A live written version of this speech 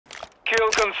Kill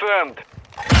confirmed.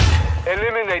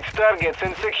 Eliminate targets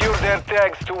and secure their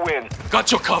tags to win.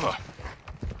 Got your cover.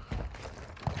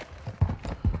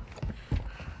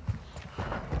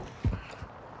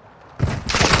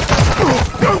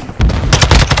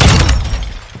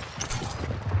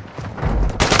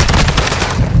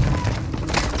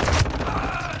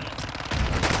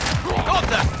 Got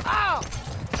that! Ow!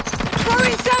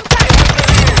 Throwing something!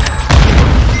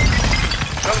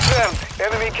 Confirmed.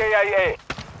 Enemy KIA.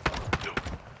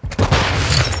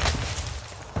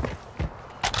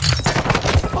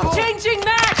 Changing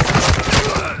max!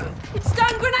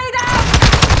 Stun grenade out!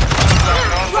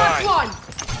 Drop one!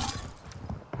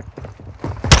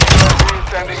 UAV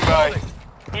standing by.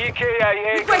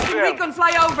 EKIA Requesting confirmed. recon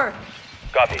flyover!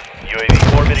 Copy.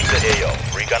 UAV orbiting the AO.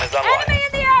 Recon is online. Enemy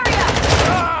in the area!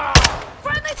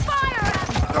 Friendly fire!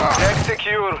 Tag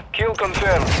secure. Kill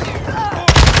confirmed.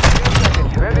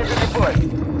 Ready to deploy.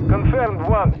 Confirmed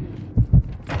one.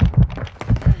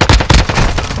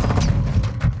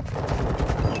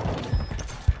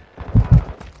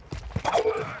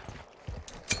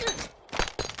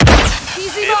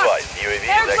 Easy Be mark! advised, UAV is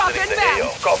Airdrop exiting the inbound.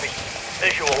 AO. Copy.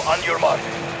 Visual on your mark.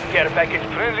 Care package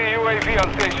Friendly UAV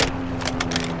on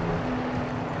station.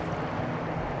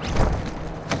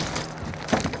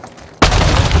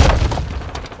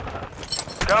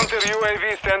 Counter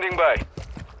UAV standing by.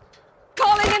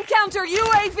 Calling encounter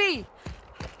UAV!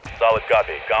 Solid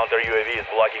copy. Counter UAV is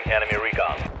blocking enemy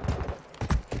recon.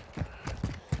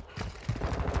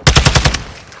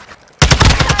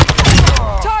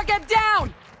 Target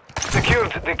down!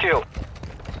 Secured the kill.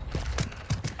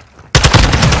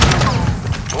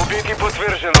 Убитый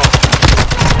подтверждено.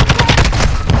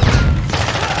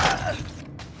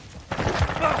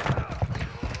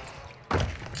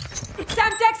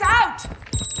 Semtex out!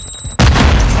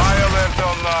 High alert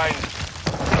online.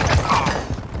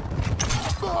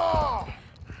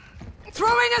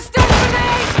 Throwing a stun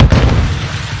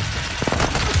grenade!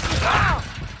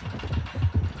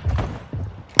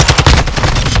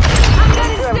 I'm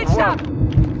getting stitched up!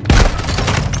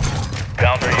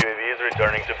 Counter UAV is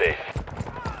returning to base.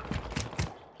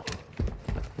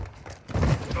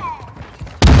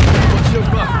 What's your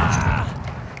buck?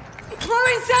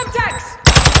 Throwing Semtex!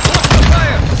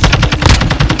 Fire!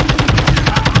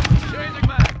 Changing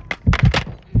mag.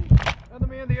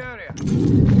 Enemy in the area.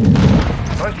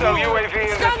 Hostile UAV in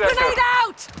the Stun sector. grenade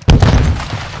out!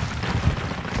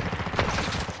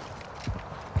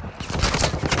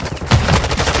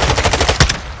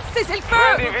 C'est le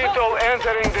Friendly feu! VTOL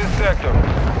entering this sector.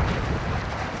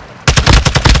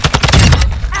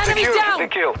 Enemy Secured down! the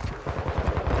kill.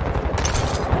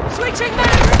 Switching mag!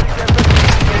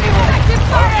 Effective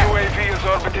Our fire! UAV is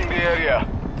orbiting the area.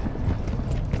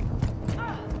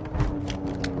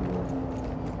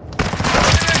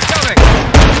 Incoming!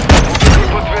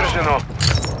 Подтверждено.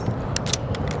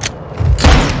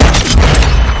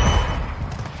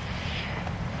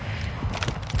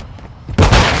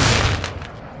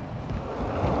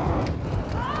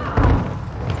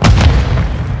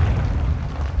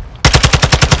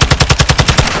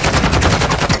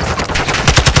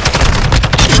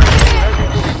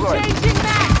 Changing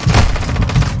mag!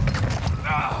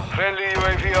 Friendly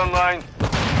UAV online.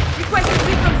 Requesting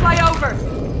recon flyover!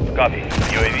 Copy.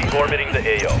 UAV orbiting the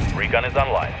AO. Recon is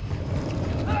online.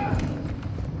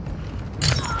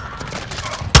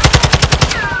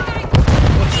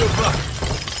 What's your buck?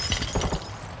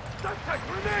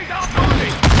 Grenade out on me!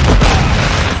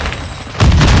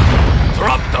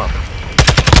 Drop them.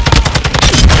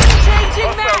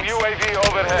 Changing Hostile mag! UAV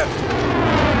overhead.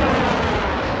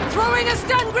 Throwing a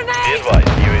stun Be grenade! advised,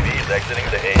 UAV is exiting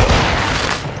the AO.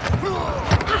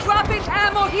 Dropping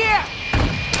ammo here!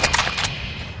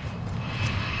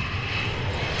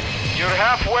 You're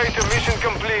halfway to mission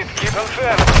complete. Keep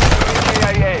confirmed.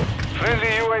 KIA. Friendly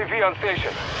UAV on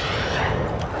station.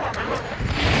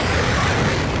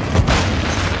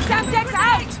 Semtex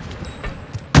out!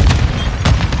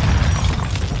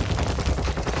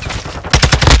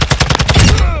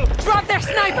 Drop their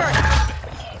sniper!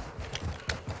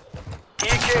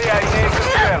 EKIA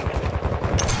confirmed.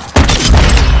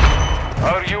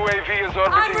 Our UAV is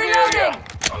orbiting I'm the reloading! area.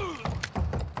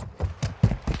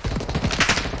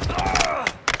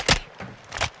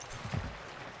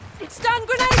 Stun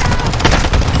grenade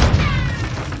out!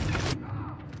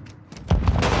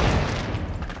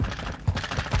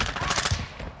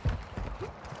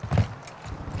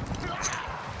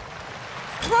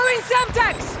 Throwing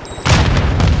Semtex!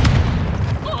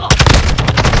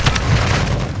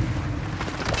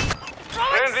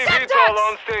 Friendly Semtex! VTOL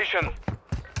on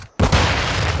station.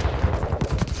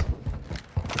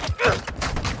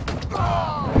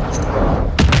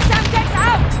 Semtex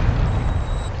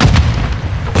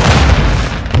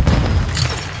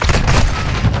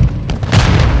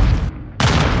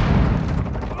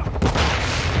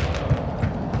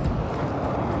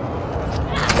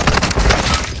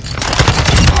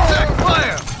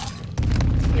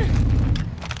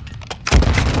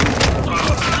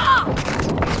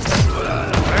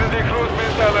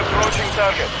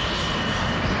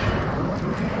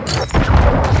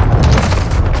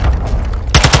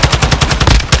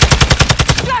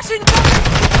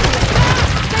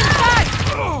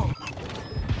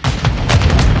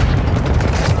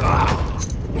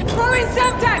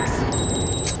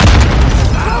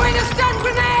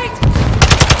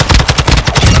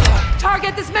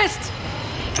dismissed!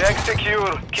 Tag secure.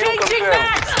 Kill Changing confirmed.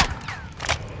 mags!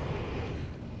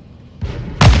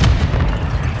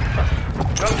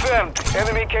 Confirmed.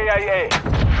 Enemy KIA.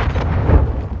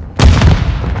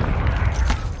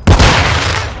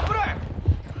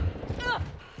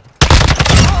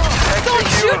 Tag Don't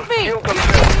secure. shoot me! Kill You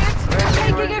confirmed. idiots! Friendly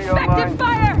Taking UAV effective online.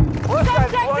 fire!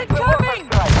 Subjects incoming!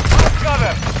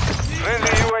 Cover.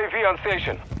 Friendly UAV on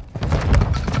station.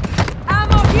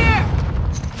 Ammo here!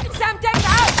 Semtex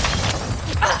out!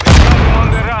 On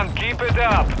the run. Keep it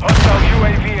up. Hostile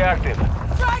UAV active.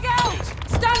 Frag out!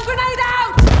 Stun grenade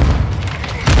out!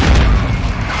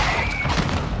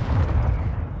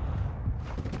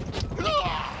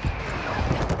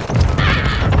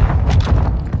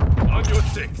 On your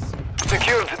six.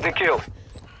 Secured the kill.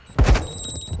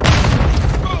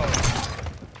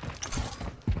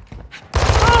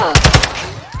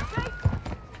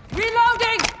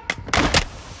 Reloading!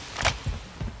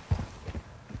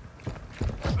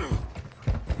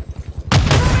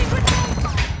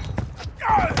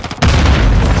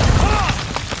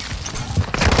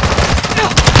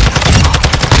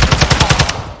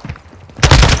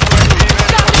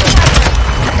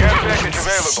 Gas package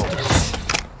available.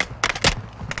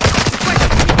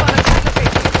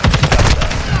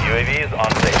 UAV is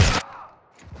on station.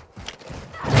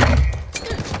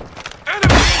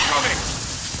 Enemy incoming!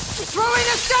 Throwing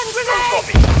a stun grenade!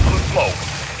 Copy. Blue smoke.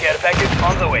 Care package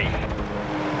on the way.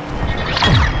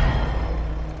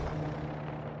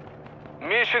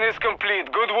 Mission is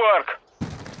complete. Good work.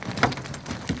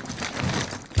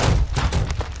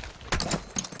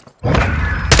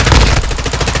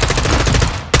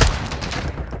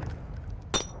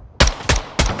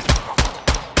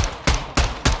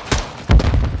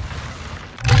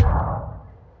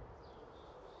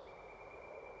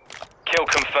 Kill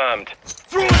confirmed.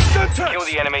 Through a center! Kill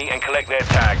the enemy and collect their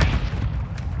tags.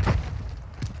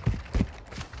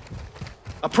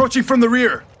 Approaching from the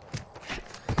rear.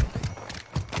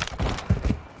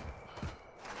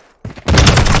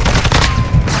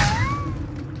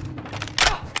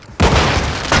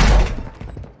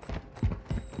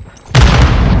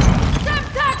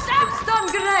 Semtex out! Stun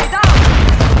grenade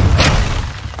out!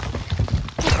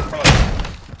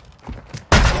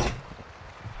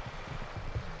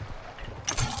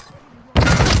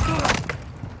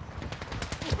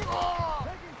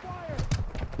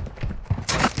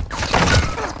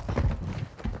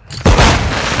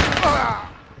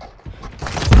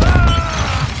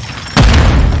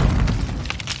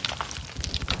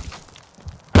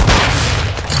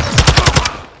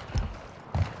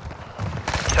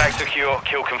 Tag secure.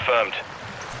 Kill confirmed.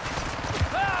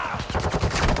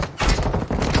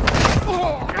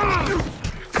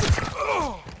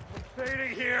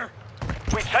 Fading here.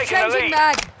 We've taken the Changing lead.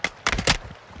 mag!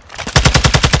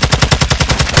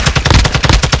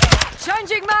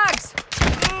 Changing mags!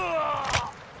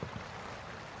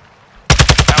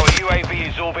 Our UAV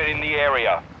is orbiting the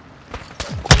area.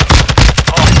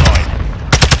 Hardline.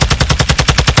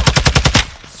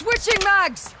 Switching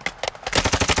mags!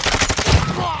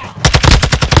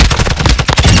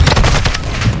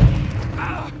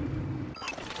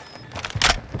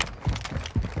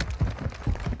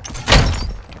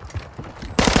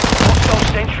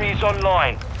 Hostile sentry is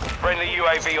online. Friendly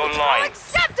UAV online. Throwing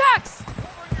Semtex!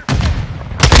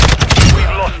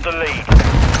 We've lost the lead.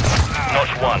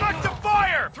 Notch one. Back to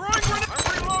fire! Throwing grenade! I'm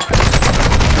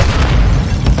reloading!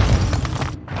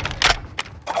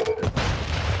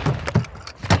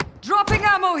 Dropping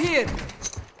ammo here!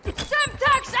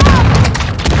 Semtex out!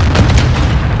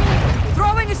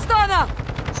 Throwing a stunner!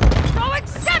 Throwing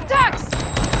Semtex!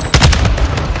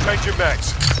 Change your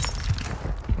mags.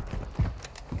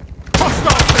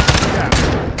 Hostile down.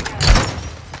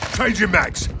 Change your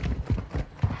mags.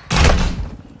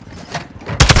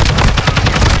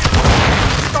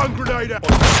 Stun grenade out.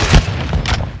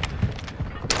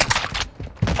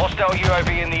 Hostile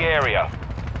UAV in the area.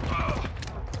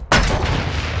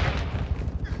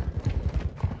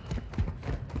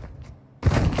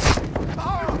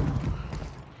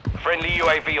 Friendly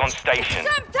UAV on station.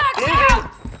 Semtex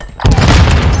out!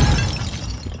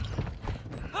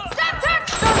 Semtex!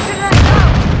 Stun grenade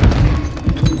out!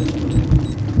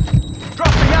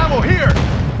 Dropping ammo here.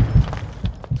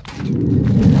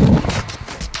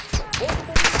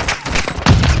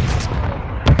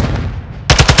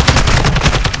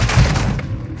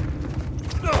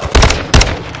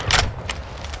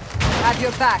 Have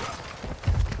your back.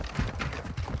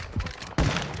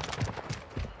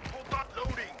 Hold that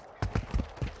loading!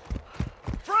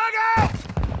 Frag out!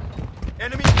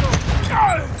 Enemy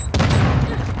close!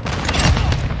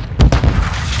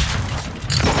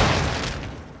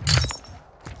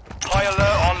 High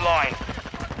alert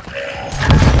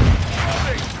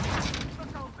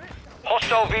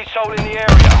Hostile VTOL in the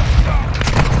area.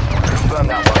 Confirm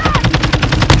that one.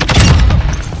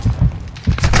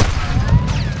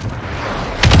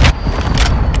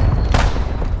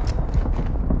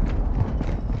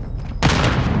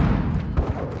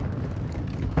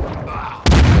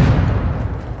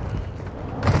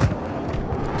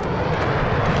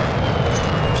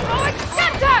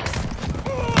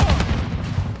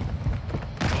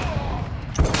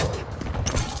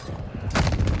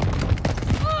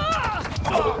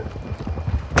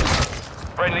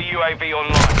 Friendly UAV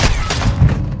online.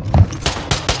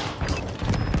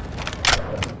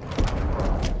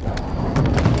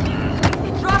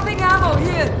 Dropping ammo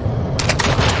here.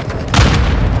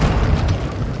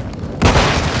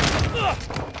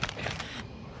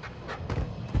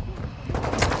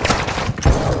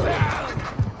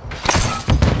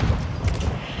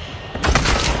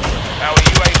 Our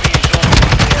UAV is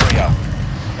orbiting the area.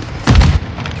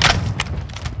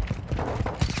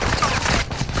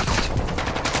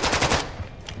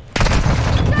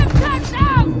 Semtex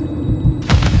out!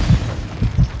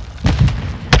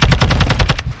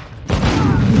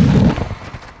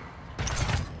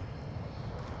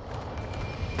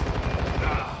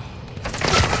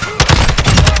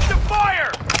 To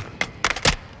fire!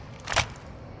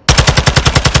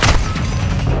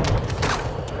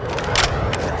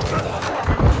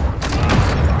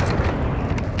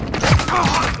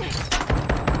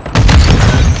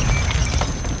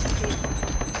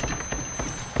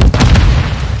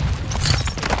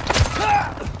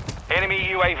 Enemy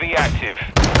UAV active.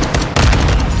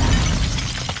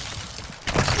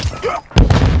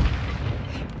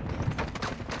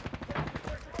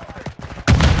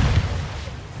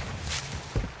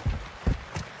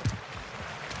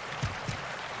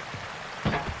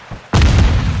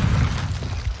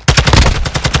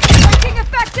 Taking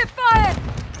effective fire!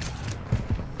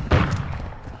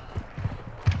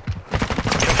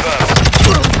 Confirmed.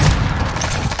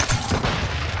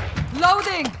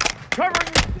 Loading!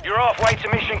 You're halfway to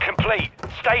mission complete.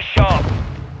 Stay sharp.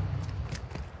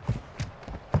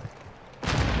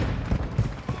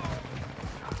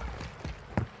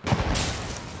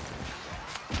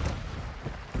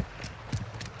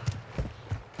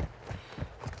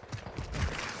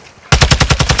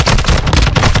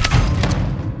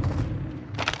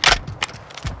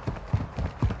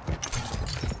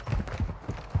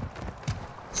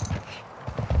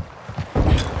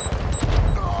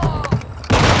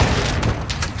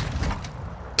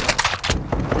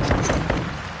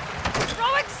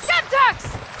 Throwing Semtex!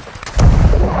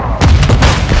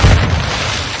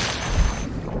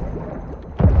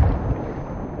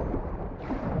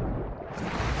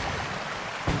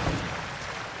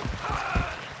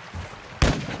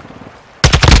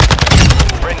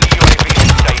 Friendly UAV on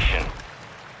station.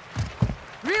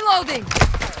 Reloading!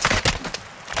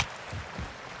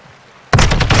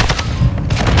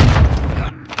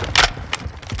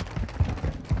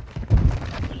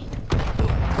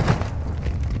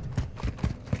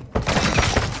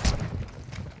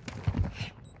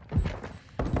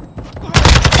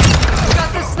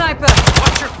 Got the sniper!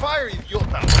 Watch your fire, you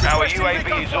Yota! Our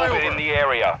UAV is orbiting the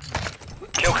area.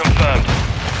 Kill confirmed.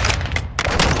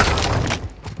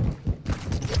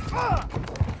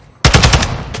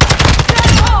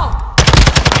 Dead all!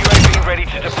 UAV ready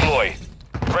to deploy.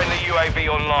 Friendly UAV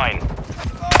online.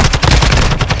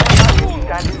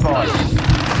 Standing by.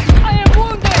 I am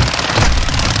wounded!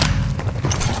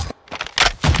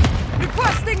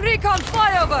 Requesting recon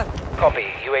flyover! Copy.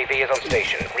 UAV is on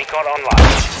station. Recon online.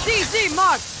 DZ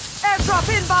marked! Airdrop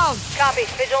inbound! Copy.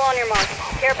 Vigil on your mark.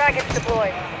 Care package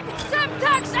deployed.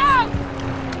 Semtex out!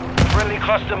 Friendly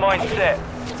cluster mine set.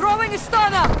 Throwing a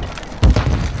stunner!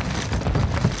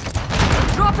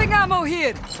 Dropping ammo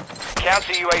here!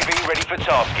 Counter UAV ready for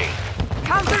tasking.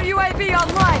 Counter UAV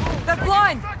online! They're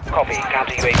blind! Copy.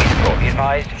 Counter UAV support. Be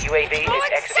advised. UAV is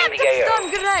Throwing exiting the Semtex AO. stun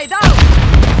grenade out!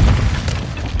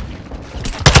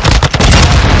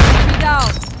 Enemy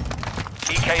down!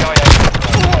 EKIA.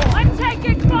 I'm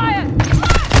taking fire!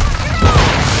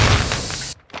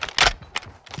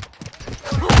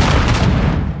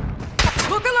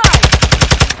 Look alive!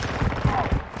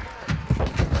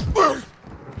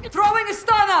 Throwing a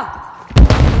stunner!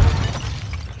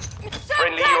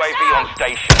 Friendly Semtex UAV out! on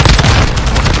station.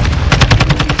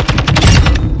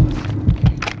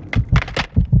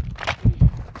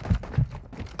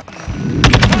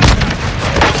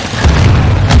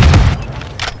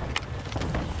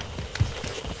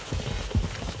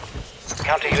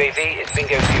 Counter UAV is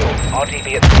bingo fuel. RTB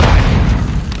at the time.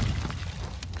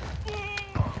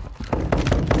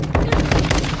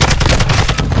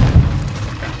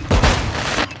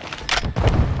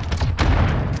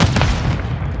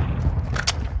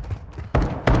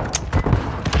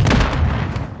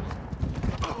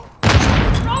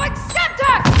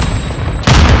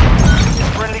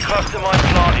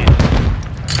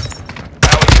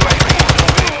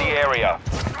 area.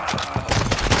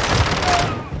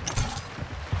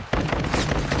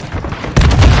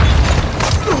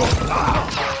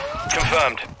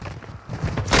 Confirmed.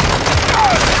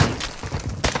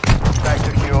 Stay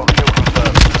secure. Kill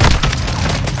confirmed.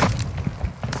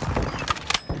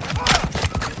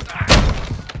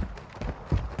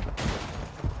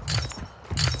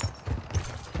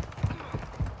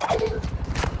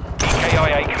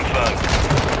 EKIA confirmed.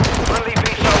 Friendly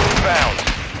VSOL inbound.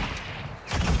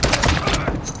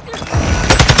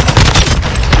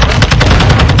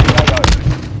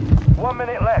 1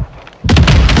 minute left.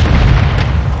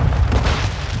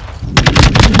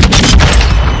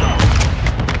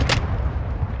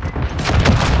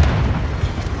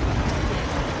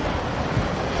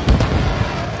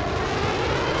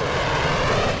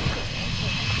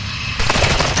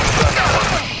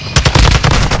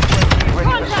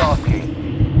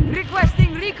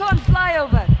 Requesting recon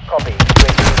flyover. Copy.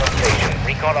 UAV on station.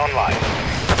 Recon online.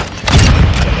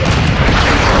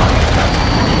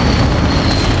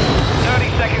 30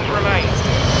 seconds remain.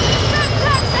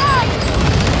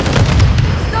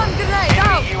 Stun grenade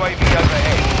out. Enemy UAV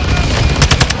overhead.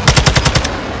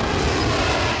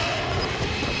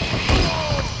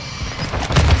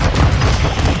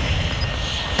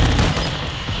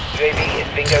 UAV is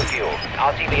bingo fuel.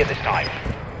 RTV at this time.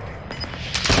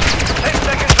 10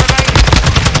 seconds remaining.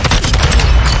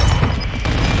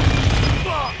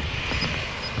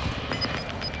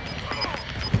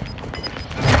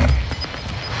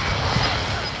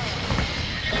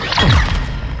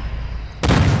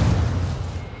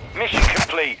 Mission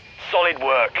complete. Solid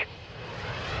work.